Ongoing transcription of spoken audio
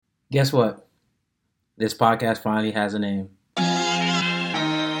Guess what? This podcast finally has a name.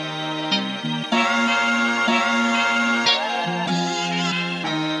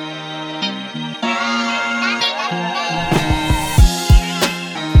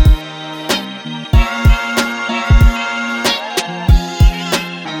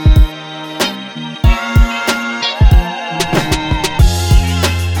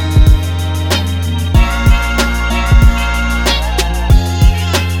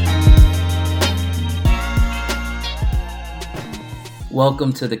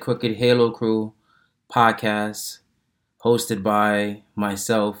 Welcome to the Crooked Halo Crew podcast, hosted by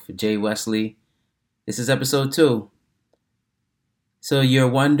myself, Jay Wesley. This is episode 2. So you're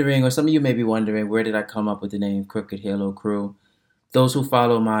wondering, or some of you may be wondering, where did I come up with the name Crooked Halo Crew? Those who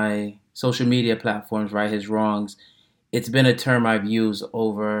follow my social media platforms, Right His Wrongs, it's been a term I've used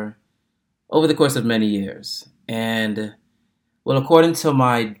over the course of many years. And, well, according to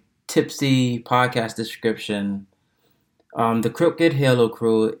my tipsy podcast description, the Crooked Halo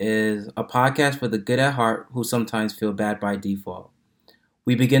Crew is a podcast for the good at heart who sometimes feel bad by default.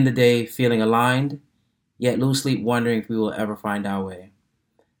 We begin the day feeling aligned, yet lose sleep wondering if we will ever find our way.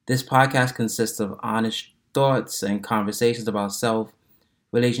 This podcast consists of honest thoughts and conversations about self,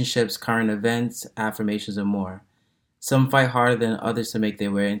 relationships, current events, affirmations, and more. Some fight harder than others to make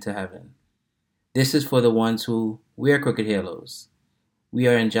their way into heaven. This is for the ones who wear crooked halos. We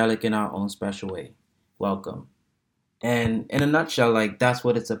are angelic in our own special way. Welcome. And in a nutshell, that's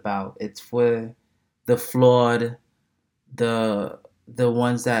what it's about. It's for the flawed, the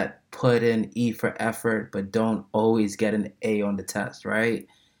ones that put in E for effort but don't always get an A on the test, right?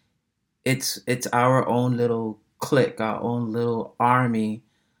 It's our own little clique, our own little army,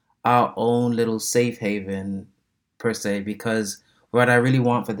 our own little safe haven per se, because what I really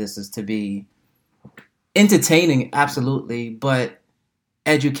want for this is to be entertaining, absolutely, but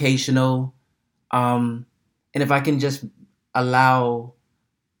educational, and if I can just allow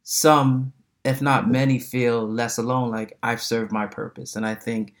some, if not many, feel less alone, like I've served my purpose. And I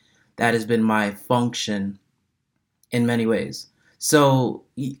think that has been my function in many ways. So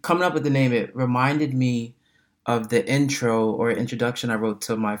coming up with the name, it reminded me of the intro or introduction I wrote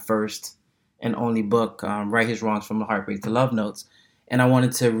to my first and only book, Right His Wrongs, From Heartbreak to Love Notes. And I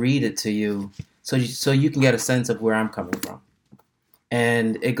wanted to read it to you so you can get a sense of where I'm coming from.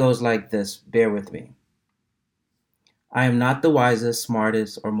 And it goes like this. Bear with me. I am not the wisest,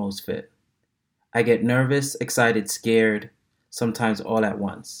 smartest, or most fit. I get nervous, excited, scared, sometimes all at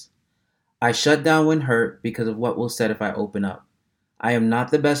once. I shut down when hurt because of what will said if I open up. I am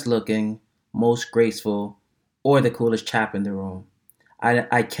not the best looking, most graceful, or the coolest chap in the room.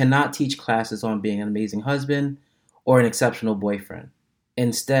 I cannot teach classes on being an amazing husband or an exceptional boyfriend.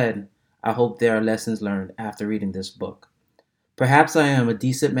 Instead, I hope there are lessons learned after reading this book. Perhaps I am a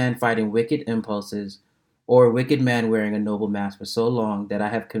decent man fighting wicked impulses, or a wicked man wearing a noble mask for so long that I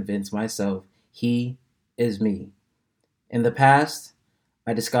have convinced myself he is me. In the past,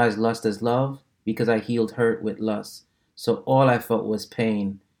 I disguised lust as love because I healed hurt with lust, so all I felt was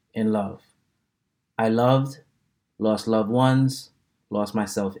pain in love. I loved, lost loved ones, lost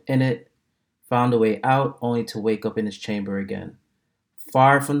myself in it, found a way out only to wake up in his chamber again.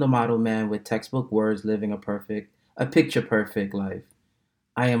 Far from the model man with textbook words living a picture perfect life.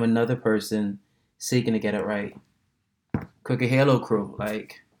 I am another person seeking to get it right. Crooked Halo Crew,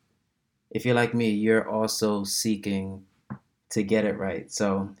 if you're like me, you're also seeking to get it right.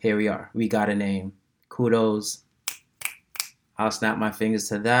 So here we are. We got a name. Kudos. I'll snap my fingers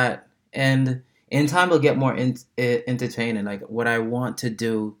to that. And in time, it'll get more entertaining. What I want to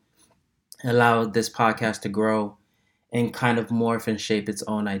do, allow this podcast to grow and kind of morph and shape its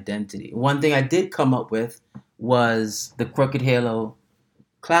own identity. One thing I did come up with was the Crooked Halo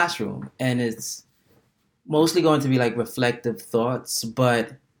Classroom. And it's mostly going to be reflective thoughts,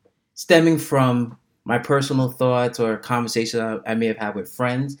 but stemming from my personal thoughts or conversations I may have had with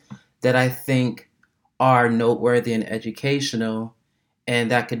friends that I think are noteworthy and educational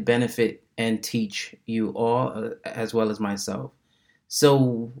and that could benefit and teach you all as well as myself.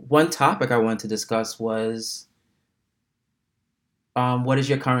 So one topic I wanted to discuss was what is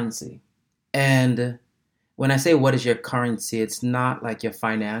your currency? And when I say what is your currency, it's not like your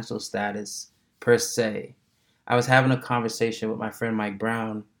financial status per se. I was having a conversation with my friend Mike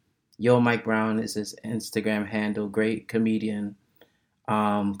Brown. Yo Mike Brown is his Instagram handle. Great comedian,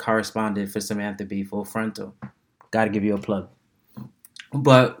 correspondent for Samantha Bee, Full Frontal. Got to give you a plug.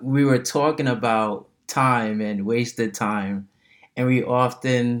 But we were talking about time and wasted time. And we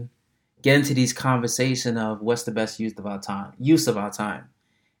often get into these conversations of what's the best use of our time.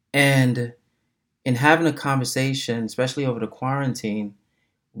 And in having a conversation, especially over the quarantine,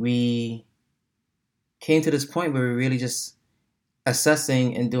 we came to this point where we're really just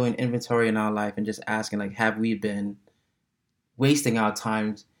assessing and doing inventory in our life and just asking, like, have we been wasting our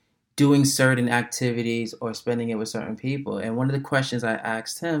time doing certain activities or spending it with certain people? And one of the questions I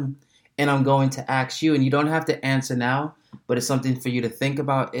asked him, and I'm going to ask you, and you don't have to answer now, but it's something for you to think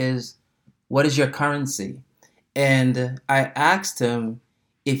about, is what is your currency? And I asked him,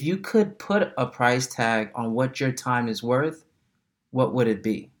 if you could put a price tag on what your time is worth, what would it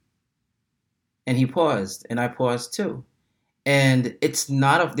be? And he paused, and I paused too. And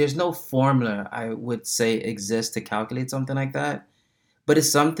there's no formula I would say exists to calculate something like that, but it's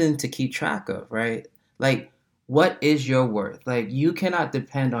something to keep track of, right? Like, what is your worth? Like, you cannot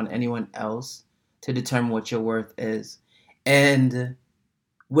depend on anyone else to determine what your worth is. And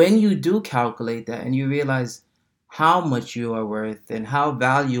when you do calculate that and you realize how much you are worth and how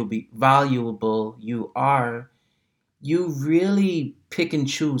valuable you are, you really pick and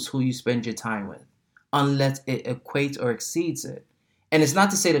choose who you spend your time with, unless it equates or exceeds it. And it's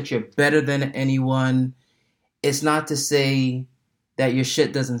not to say that you're better than anyone. It's not to say that your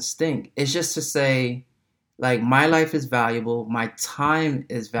shit doesn't stink. It's just to say, like, my life is valuable, my time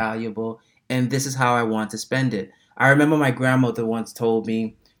is valuable, and this is how I want to spend it. I remember my grandmother once told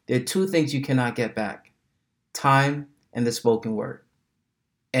me there are two things you cannot get back: time and the spoken word.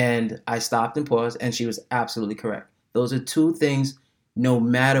 And I stopped and paused, and she was absolutely correct. Those are two things, no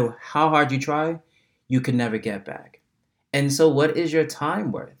matter how hard you try, you can never get back. And so, what is your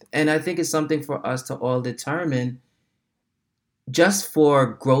time worth? And I think it's something for us to all determine, just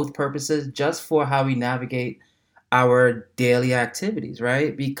for growth purposes, just for how we navigate our daily activities,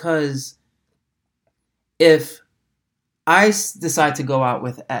 right? Because if decide to go out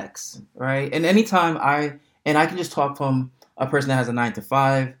with X, right? And anytime I can just talk from a person that has a 9 to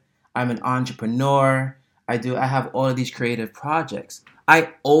 5, I'm an entrepreneur, I have all of these creative projects.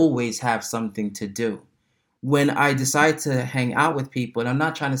 I always have something to do. When I decide to hang out with people, and I'm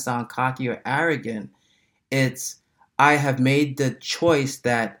not trying to sound cocky or arrogant, it's I have made the choice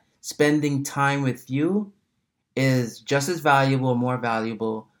that spending time with you is just as valuable or more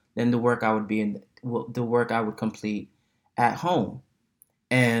valuable than the work I would complete at home.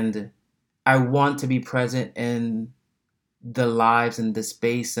 And I want to be present in the lives and the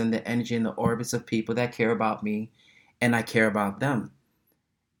space and the energy and the orbits of people that care about me, and I care about them.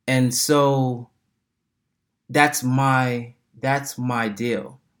 And so that's my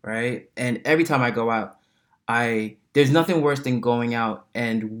deal, right? And every time I go out, I there's nothing worse than going out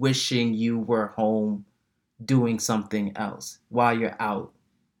and wishing you were home doing something else while you're out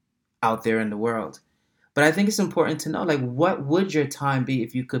there in the world. But I think it's important to know, like, what would your time be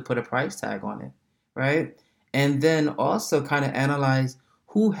if you could put a price tag on it, right? And then also kind of analyze,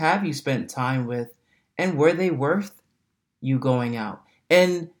 who have you spent time with, and were they worth you going out?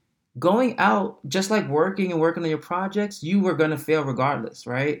 And going out, just like working and working on your projects, you were going to fail regardless,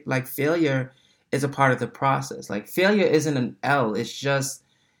 right? Like, failure is a part of the process. Like, failure isn't an L. It's just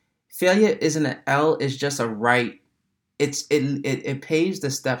a right. It paves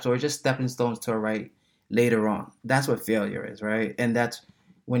the steps, or just stepping stones to a right later on. That's what failure is, right? And that's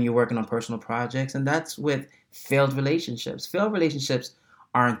when you're working on personal projects, and that's with failed relationships. Failed relationships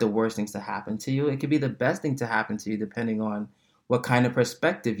aren't the worst things to happen to you. It could be the best thing to happen to you, depending on what kind of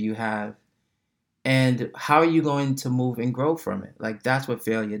perspective you have and how are you going to move and grow from it. Like, that's what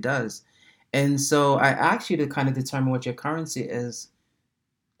failure does. And so I ask you to kind of determine what your currency is.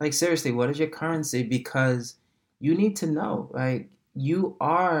 Like, seriously, what is your currency? Because you need to know, like, you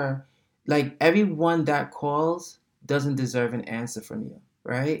are, like, everyone that calls doesn't deserve an answer from you,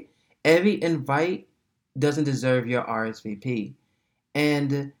 right? Every invite doesn't deserve your RSVP.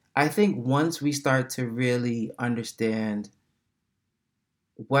 And I think once we start to really understand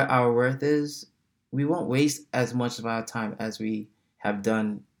what our worth is, we won't waste as much of our time as we have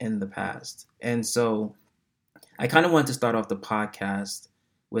done in the past. And so I kind of want to start off the podcast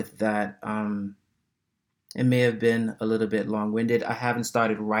with that. It may have been a little bit long-winded. I haven't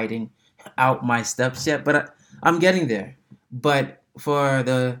started writing out my steps yet, but I'm getting there. But for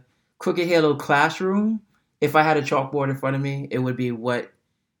the Crooked Halo classroom, if I had a chalkboard in front of me, it would be, what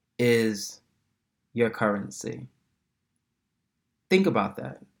is your currency? Think about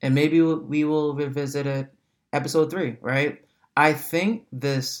that. And maybe we will revisit it episode 3, right? I think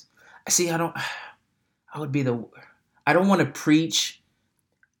this, see, I don't want to preach.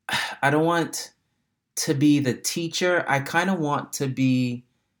 I don't want to be the teacher. I kind of want to be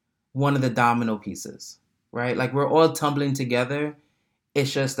one of the domino pieces, right? Like, we're all tumbling together.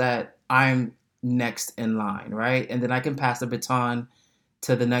 It's just that I'm next in line, right? And then I can pass the baton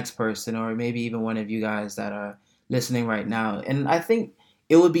to the next person, or maybe even one of you guys that are listening right now. And I think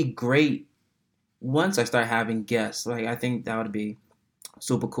it would be great once I start having guests. Like, I think that would be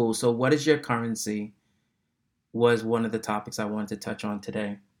super cool. So what is your currency was one of the topics I wanted to touch on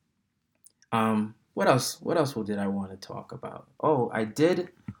today. What else? What else did I want to talk about? Oh, I did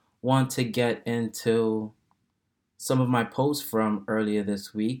want to get into some of my posts from earlier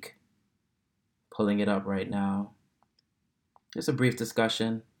this week. Pulling it up right now. Just a brief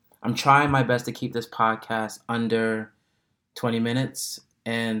discussion. I'm trying my best to keep this podcast under 20 minutes,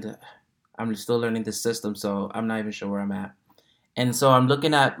 and I'm still learning the system, so I'm not even sure where I'm at. And so I'm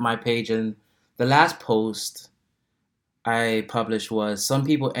looking at my page, and the last post I published was, some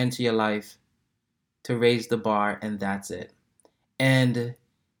people enter your life to raise the bar, and that's it. And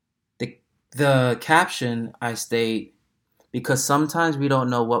the caption I state, because sometimes we don't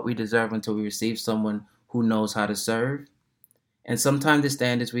know what we deserve until we receive someone who knows how to serve. And sometimes the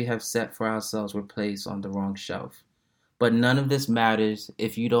standards we have set for ourselves were placed on the wrong shelf. But none of this matters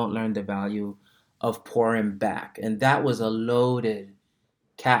if you don't learn the value of pouring back. And that was a loaded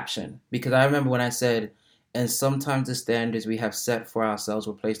caption, because I remember when I said, and sometimes the standards we have set for ourselves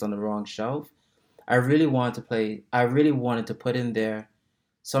were placed on the wrong shelf. I really wanted to put in there,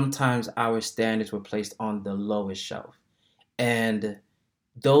 sometimes our standards were placed on the lowest shelf. And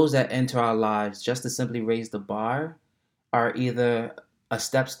those that enter our lives just to simply raise the bar are either a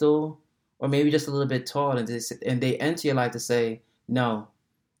step stool or maybe just a little bit tall, and they enter your life to say, no,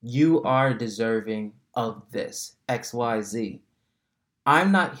 you are deserving of this, X, Y, Z.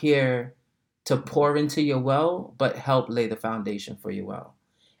 I'm not here to pour into your well, but help lay the foundation for your well.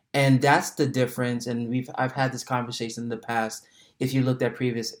 And that's the difference. And I've had this conversation in the past. If you looked at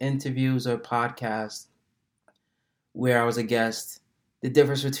previous interviews or podcasts where I was a guest, the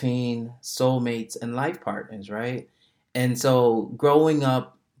difference between soulmates and life partners, right? And so growing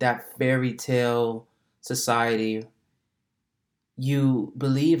up, that fairy tale society, you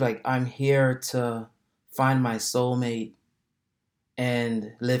believe like, I'm here to find my soulmate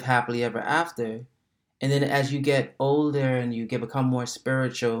and live happily ever after. And then as you get older and you become more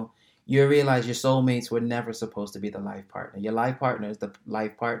spiritual, you realize your soulmates were never supposed to be the life partner. Your life partner is the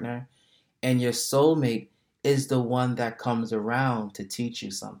life partner, and your soulmate is the one that comes around to teach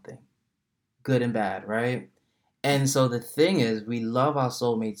you something, good and bad, right? And so the thing is, we love our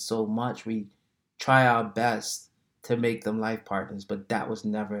soulmates so much, we try our best to make them life partners, but that was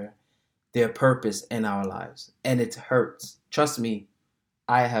never their purpose in our lives. And it hurts. Trust me,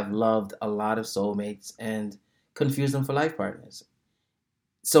 I have loved a lot of soulmates and confused them for life partners.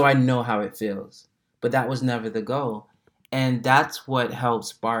 So I know how it feels, but that was never the goal. And that's what helped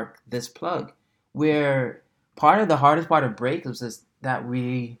spark this plug, where part of the hardest part of breakups is that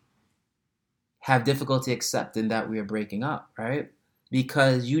we have difficulty accepting that we are breaking up, right?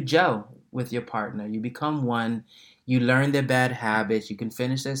 Because you gel with your partner, you become one, you learn their bad habits, you can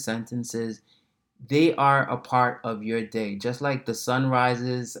finish their sentences. They are a part of your day, just like the sun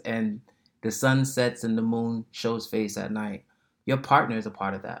rises and the sun sets and the moon shows face at night. Your partner is a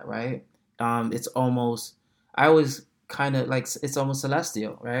part of that, right? It's almost, I always kind of like, it's almost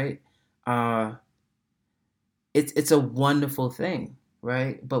celestial, right? It's a wonderful thing,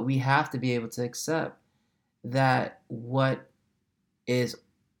 right? But we have to be able to accept that what is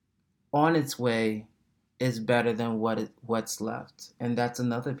on its way is better than what's left, and that's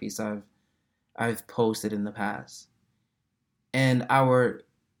another piece I've posted in the past. And our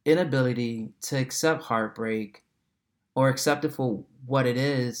inability to accept heartbreak or accept it for what it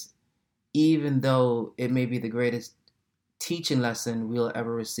is, even though it may be the greatest teaching lesson we'll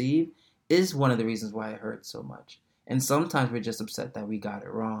ever receive, is one of the reasons why it hurts so much. And sometimes we're just upset that we got it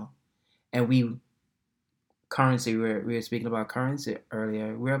wrong. And we were speaking about currency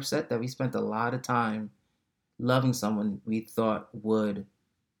earlier. We're upset that we spent a lot of time loving someone we thought would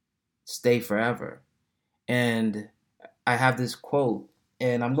stay forever. And I have this quote,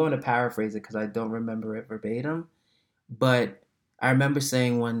 and I'm going to paraphrase it because I don't remember it verbatim. But I remember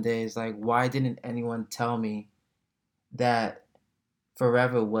saying one day, it's like, why didn't anyone tell me that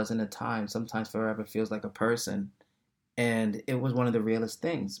forever wasn't a time? Sometimes forever feels like a person. And it was one of the realest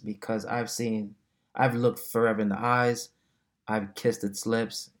things, because I've looked forever in the eyes, I've kissed its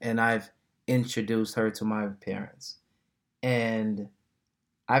lips, and I've introduced her to my parents. And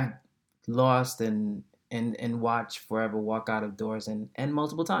I've lost and watched forever walk out of doors and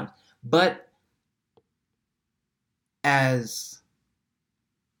multiple times. But as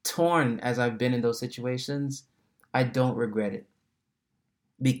torn as I've been in those situations, I don't regret it,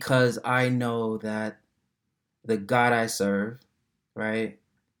 because I know that the God I serve, right,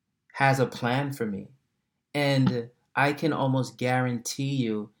 has a plan for me. And I can almost guarantee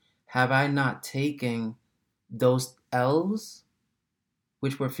you, have I not taken those L's,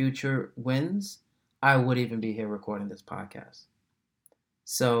 which were future wins, I would even be here recording this podcast.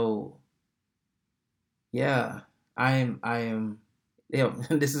 So yeah, I am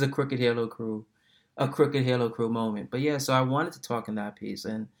this is a Crooked Halo Crew moment. But yeah, so I wanted to talk in that piece,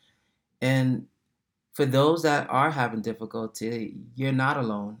 and for those that are having difficulty, you're not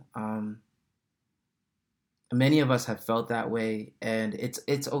alone. Many of us have felt that way, and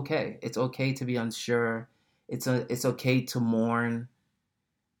it's okay. It's okay to be unsure. It's okay to mourn,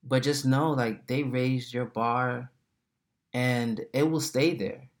 but just know like they raised your bar, and it will stay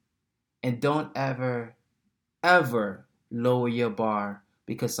there. And don't ever lower your bar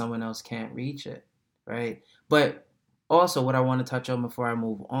because someone else can't reach it, right? But also, what I want to touch on before I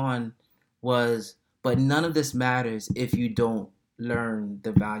move on was, but none of this matters if you don't learn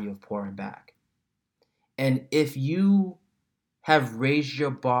the value of pouring back. And if you have raised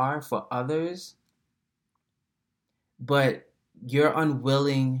your bar for others, but you're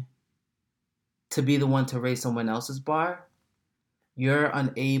unwilling to be the one to raise someone else's bar, you're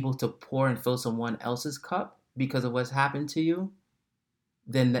unable to pour and fill someone else's cup because of what's happened to you,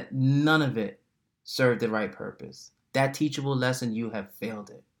 then none of it served the right purpose. That teachable lesson, you have failed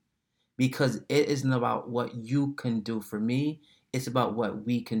it. Because it isn't about what you can do for me, it's about what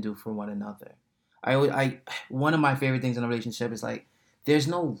we can do for one another. One of my favorite things in a relationship is like, there's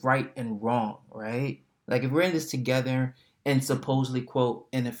no right and wrong, right? Like if we're in this together and supposedly quote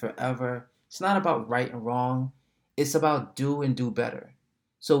in it forever, it's not about right and wrong. It's about do and do better.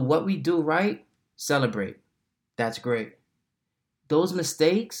 So what we do right, celebrate. That's great. Those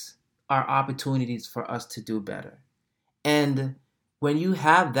mistakes are opportunities for us to do better. And when you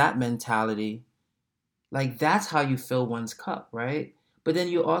have that mentality, like that's how you fill one's cup, right? But then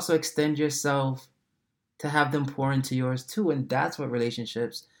you also extend yourself to have them pour into yours too. And that's what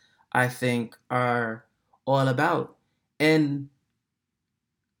relationships, I think, are all about. And,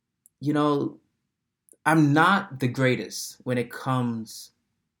 you know, I'm not the greatest when it comes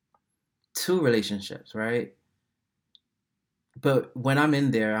to relationships, right? But when I'm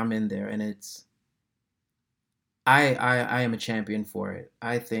in there, and it's I am a champion for it.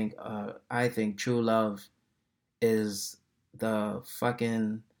 I think true love is the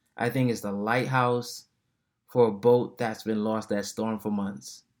fucking I think is the lighthouse for a boat that's been lost at storm for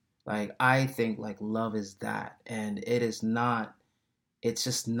months. Like I think like love is that, and it is not. It's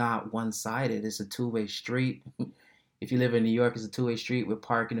just not one sided. It's a two-way street. If you live in New York, it's a two-way street with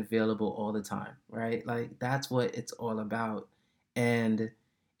parking available all the time, right? Like that's what it's all about. And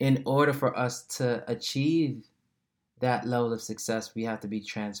in order for us to achieve that level of success, we have to be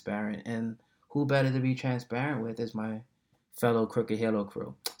transparent. And who better to be transparent with is my fellow Crooked Halo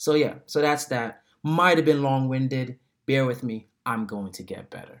crew. So yeah, so that's that. Might have been long-winded. Bear with me. I'm going to get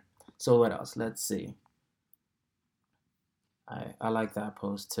better. So what else? Let's see. I like that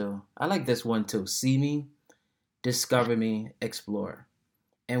post too. I like this one too. See me, discover me, explore.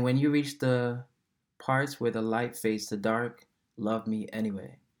 And when you reach the parts where the light fades to dark, love me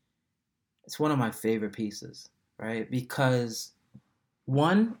anyway. It's one of my favorite pieces, right? Because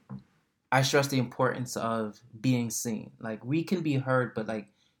one, I stress the importance of being seen. Like we can be heard, but like,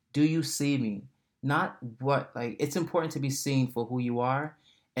 do you see me? Not what like it's important to be seen for who you are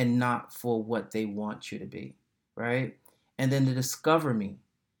and not for what they want you to be, right? And then to discover me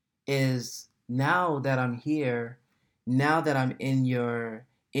is now that I'm here, now that I'm in your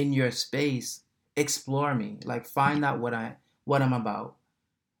space, explore me. Like find out what I'm about.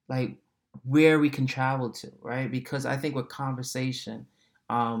 Like where we can travel to, right? Because I think with conversation,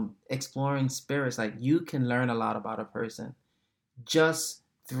 exploring spirits, like you can learn a lot about a person just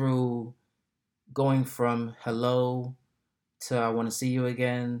through going from hello to I want to see you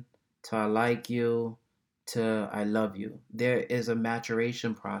again to I like you to I love you. There is a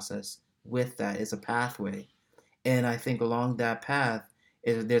maturation process with that. It's a pathway. And I think along that path,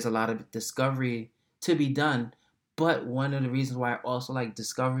 there's a lot of discovery to be done. But one of the reasons why I also like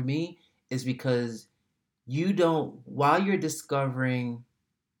Discover Me is because you don't, while you're discovering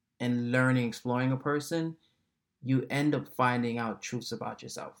and learning, exploring a person, you end up finding out truths about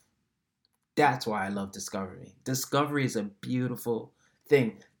yourself. That's why I love Discovery. Discovery is a beautiful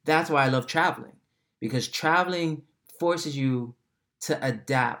thing. That's why I love traveling, because traveling forces you to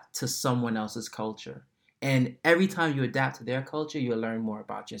adapt to someone else's culture. And every time you adapt to their culture, you'll learn more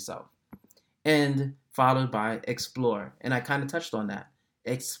about yourself. And followed by explore. And I kind of touched on that.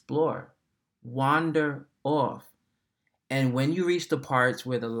 Explore, wander off. And when you reach the parts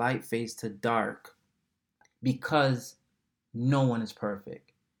where the light fades to dark, because no one is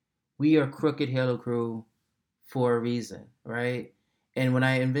perfect, we are Crooked Halo Crew for a reason, right? And when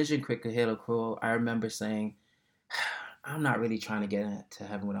I envisioned Crooked Halo Crew, I remember saying, I'm not really trying to get to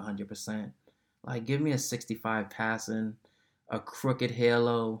heaven with 100%. Like, give me a 65 passing, a crooked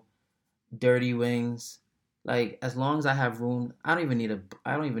halo, dirty wings. Like, as long as I have room, I don't even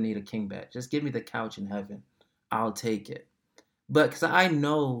need a king bed. Just give me the couch in heaven. I'll take it. But because I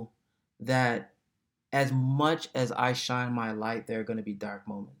know that as much as I shine my light, there are going to be dark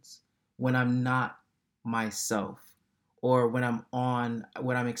moments when I'm not myself, or when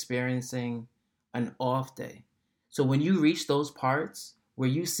I'm experiencing an off day. So when you reach those parts where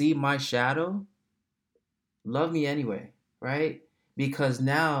you see my shadow, love me anyway, right? Because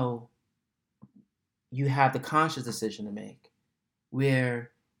now you have the conscious decision to make,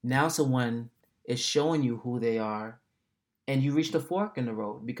 where now someone is showing you who they are, and you reach the fork in the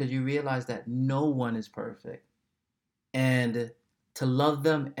road because you realize that no one is perfect. And to love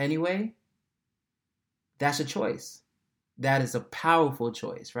them anyway, that's a choice. That is a powerful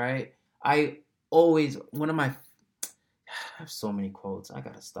choice, right? I always, one of my, I have so many quotes, I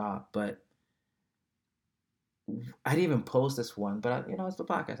gotta stop, but I didn't even post this one, but it's the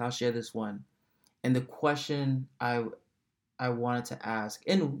podcast. I'll share this one. And the question I wanted to ask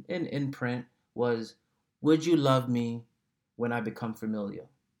in print was, would you love me when I become familiar?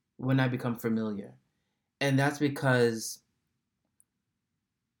 When I become familiar. And that's because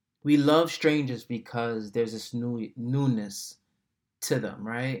we love strangers because there's this newness to them,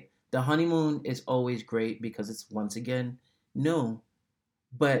 right? The honeymoon is always great because it's once again new.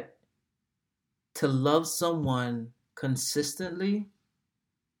 But to love someone consistently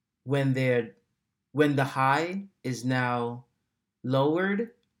when the high is now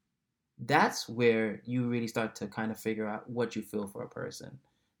lowered, that's where you really start to kind of figure out what you feel for a person.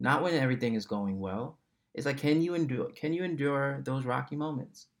 Not when everything is going well. It's like, can you endure those rocky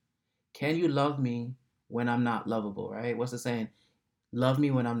moments? Can you love me when I'm not lovable, right? What's the saying? Love me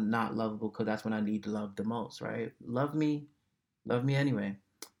when I'm not lovable, because that's when I need love the most, right? Love me anyway.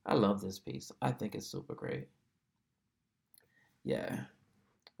 I love this piece. I think it's super great. Yeah.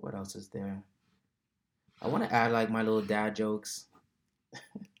 What else is there? I want to add like my little dad jokes.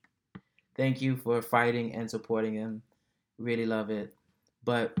 Thank you for fighting and supporting him. Really love it.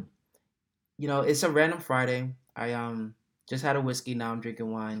 But it's a random Friday. I just had a whiskey, now I'm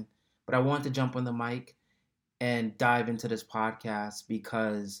drinking wine. But I want to jump on the mic and dive into this podcast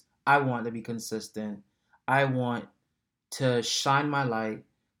because I want to be consistent. I want to shine my light,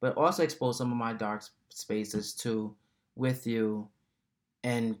 but also expose some of my dark spaces too with you,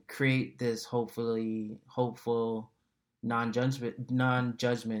 and create this hopefully hopeful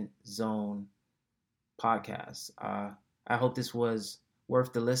non-judgment zone podcast. I hope this was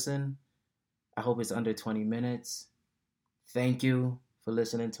worth the listen. I hope it's under 20 minutes. Thank you for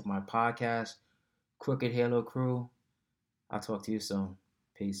listening to my podcast, Crooked Halo Crew. I'll talk to you soon.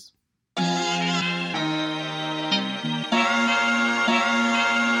 Peace.